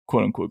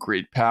quote unquote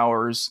great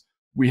powers.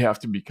 We have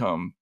to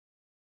become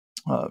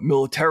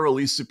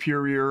militarily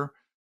superior.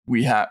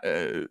 We have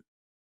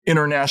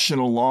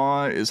international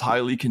law is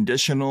highly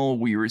conditional.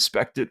 We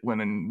respect it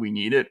when we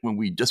need it, when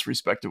we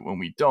disrespect it when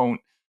we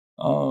don't.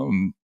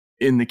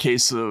 In the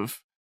case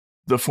of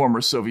the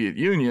former Soviet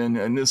Union,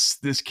 and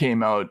this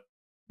came out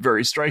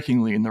very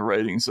strikingly in the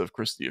writings of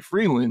Chrystia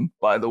Freeland.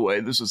 By the way,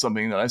 this was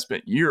something that I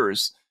spent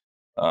years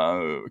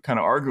kind of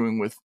arguing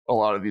with a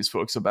lot of these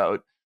folks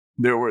about.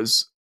 There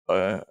was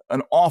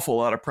an awful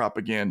lot of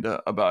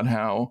propaganda about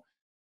how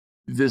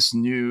this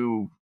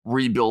new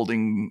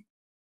rebuilding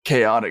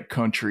chaotic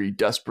country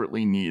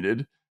desperately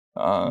needed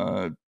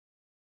the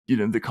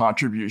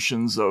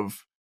contributions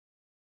of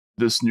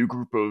this new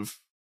group of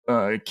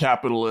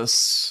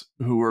capitalists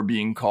who were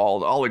being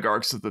called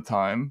oligarchs at the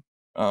time.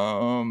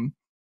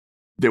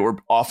 They were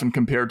often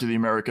compared to the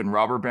American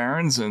robber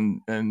barons,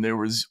 and there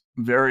was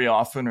very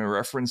often a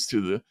reference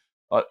to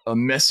a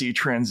messy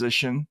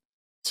transition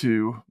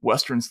to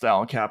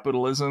Western-style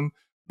capitalism,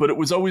 but it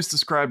was always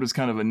described as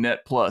kind of a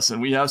net plus,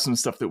 and we have some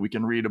stuff that we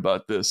can read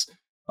about this.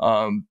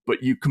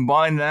 But you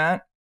combine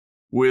that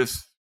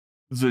with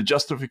the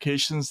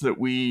justifications that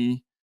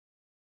we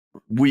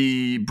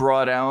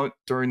brought out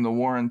during the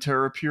War on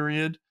Terror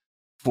period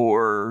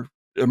for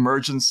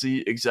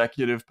emergency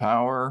executive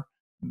power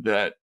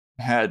that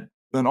had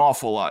an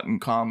awful lot in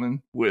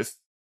common with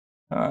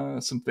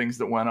some things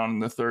that went on in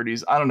the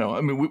 30s. I don't know.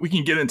 I mean, we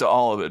can get into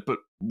all of it, but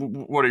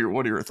what are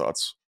your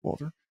thoughts,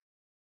 Walter?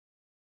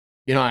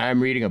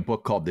 I'm reading a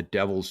book called The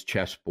Devil's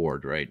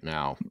Chessboard right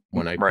now,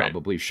 one I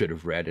probably should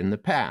have read in the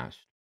past.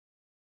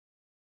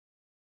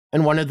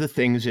 And one of the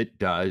things it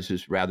does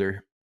is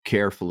rather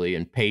carefully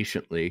and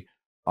patiently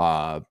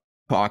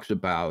talks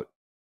about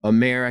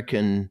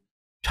American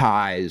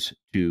ties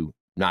to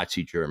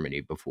Nazi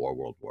Germany before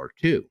World War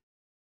II.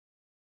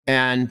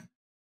 And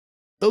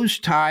those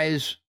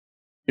ties,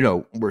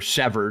 were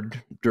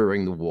severed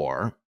during the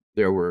war.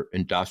 There were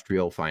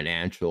industrial,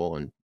 financial,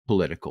 and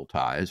political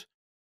ties.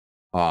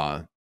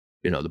 The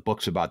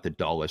books about the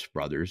Dulles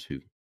brothers, who,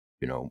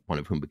 one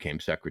of whom became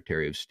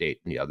Secretary of State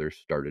and the other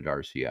started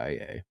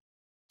RCIA.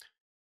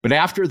 But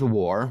after the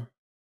war,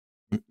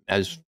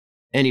 as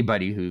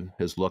anybody who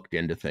has looked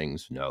into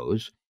things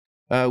knows,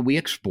 we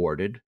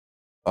exported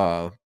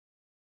kind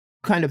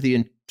of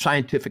the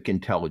scientific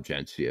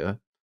intelligentsia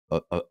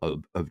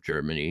of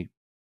Germany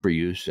for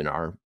use in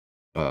our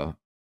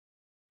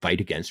fight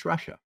against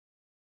Russia.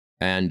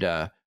 And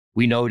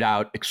we no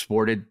doubt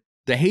exported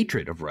the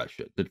hatred of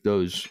Russia that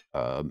those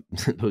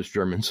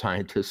German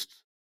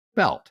scientists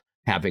felt,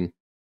 having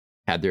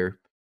had their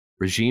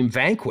regime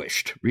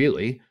vanquished,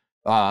 really,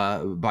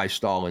 by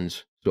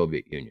Stalin's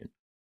Soviet Union.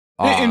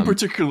 In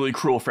particularly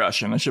cruel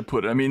fashion, I should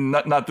put it. I mean,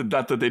 not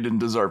that they didn't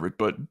deserve it,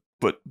 but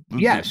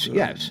yes.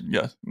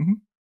 Mm-hmm.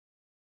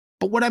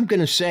 But what I'm going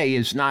to say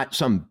is not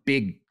some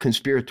big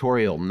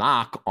conspiratorial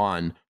knock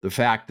on the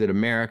fact that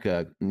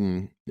America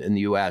and the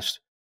U.S.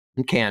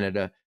 and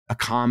Canada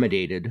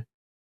accommodated,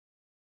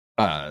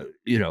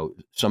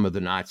 some of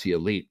the Nazi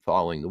elite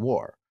following the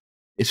war.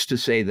 It's to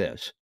say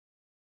this: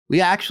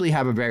 we actually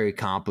have a very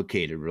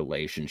complicated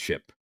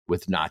relationship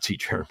with Nazi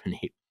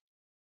Germany.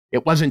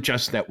 It wasn't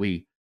just that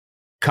we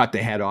cut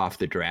the head off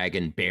the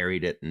dragon,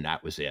 buried it, and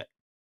that was it.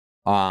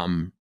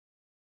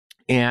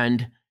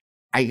 And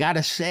I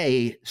gotta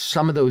say,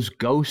 some of those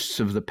ghosts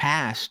of the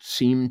past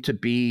seem to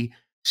be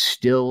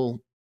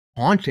still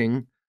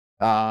haunting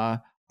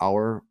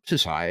our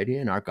society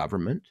and our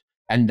government.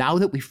 And now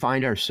that we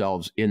find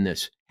ourselves in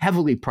this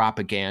heavily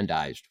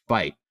propagandized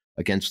fight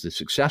against the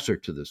successor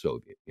to the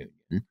Soviet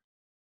Union,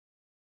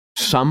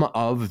 some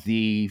of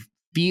the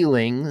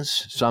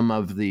feelings, some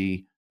of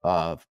the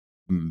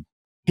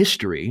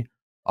history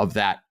of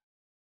that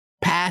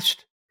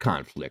past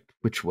conflict,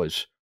 which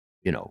was,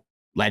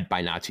 led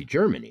by Nazi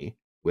Germany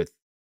with,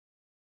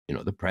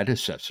 the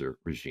predecessor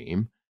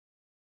regime,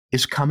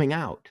 is coming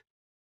out.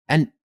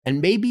 And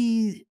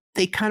maybe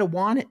they kind of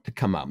want it to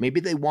come out.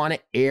 Maybe they want to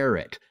air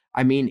it.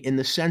 I mean, in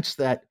the sense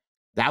that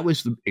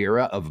was the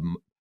era of,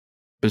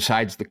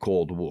 besides the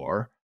Cold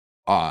War,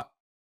 the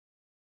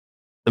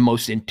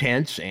most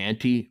intense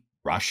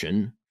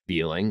anti-Russian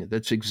feeling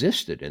that's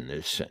existed in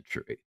this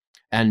century.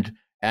 And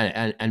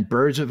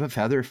birds of a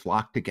feather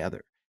flock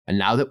together. And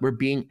now that we're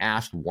being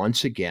asked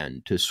once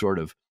again to sort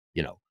of,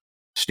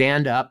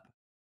 stand up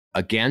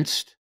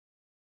against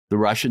the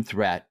Russian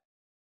threat,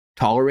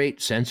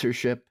 tolerate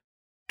censorship,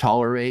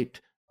 tolerate,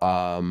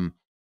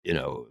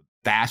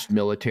 vast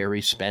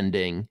military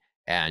spending,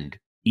 and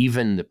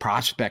even the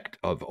prospect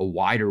of a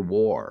wider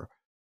war.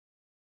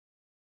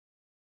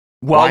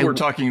 While we're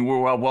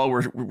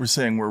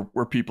saying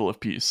we're people of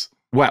peace.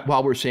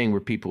 While we're saying we're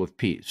people of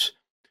peace.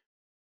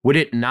 Would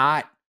it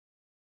not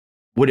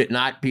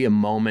be a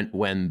moment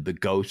when the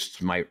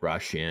ghosts might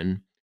rush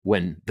in,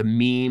 when the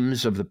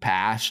memes of the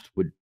past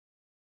would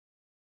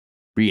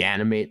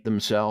reanimate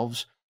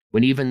themselves,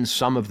 when even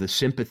some of the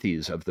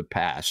sympathies of the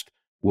past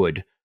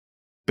would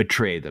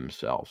betray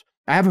themselves?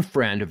 I have a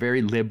friend, a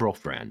very liberal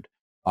friend,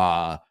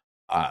 and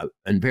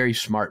very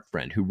smart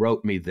friend, who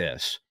wrote me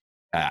this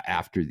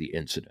after the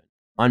incident,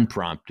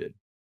 unprompted.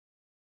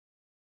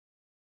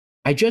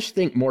 I just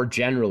think more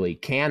generally,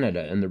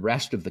 Canada and the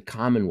rest of the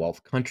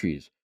Commonwealth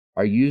countries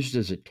are used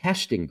as a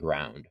testing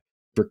ground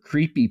for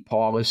creepy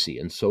policy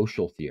and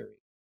social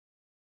theory.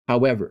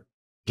 However,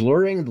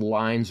 blurring the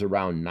lines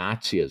around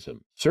Nazism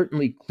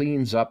certainly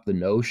cleans up the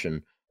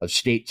notion of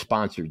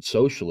state-sponsored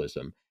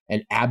socialism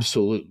and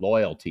absolute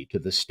loyalty to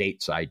the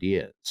state's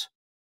ideas.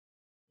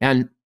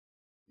 And,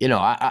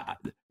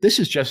 this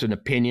is just an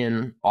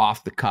opinion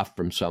off the cuff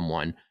from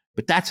someone,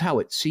 but that's how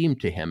it seemed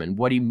to him. And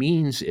what he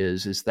means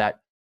is that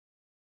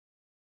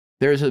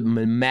there's a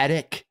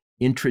mimetic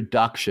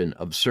introduction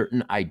of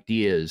certain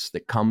ideas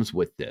that comes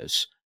with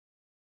this,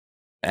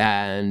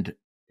 and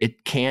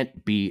it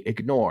can't be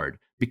ignored,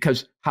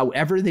 because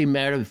however they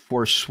might have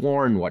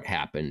forsworn what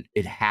happened,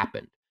 it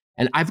happened.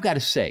 And I've got to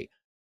say,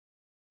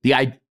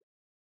 I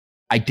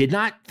did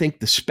not think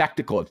the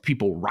spectacle of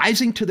people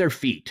rising to their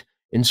feet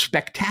in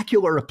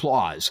spectacular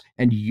applause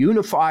and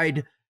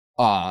unified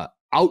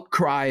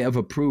outcry of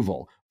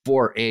approval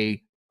for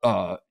a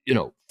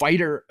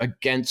fighter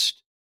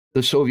against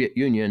the Soviet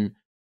Union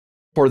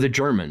for the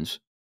Germans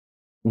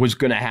was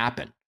going to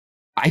happen.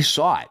 I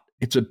saw it.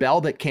 It's a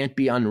bell that can't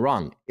be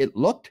unrung. It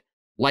looked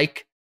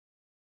like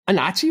a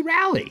Nazi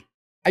rally.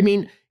 I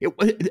mean,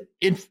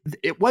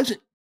 it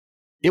wasn't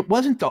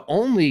the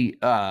only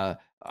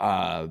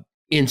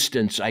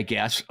instance, I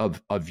guess,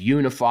 of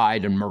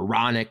unified and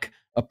moronic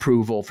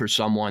approval for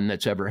someone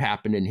that's ever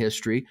happened in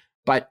history,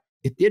 but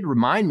it did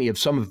remind me of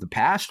some of the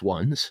past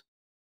ones.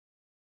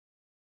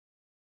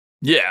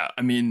 Yeah,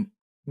 I mean,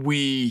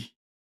 we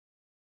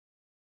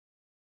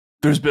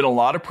there's been a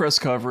lot of press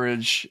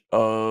coverage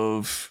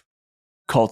of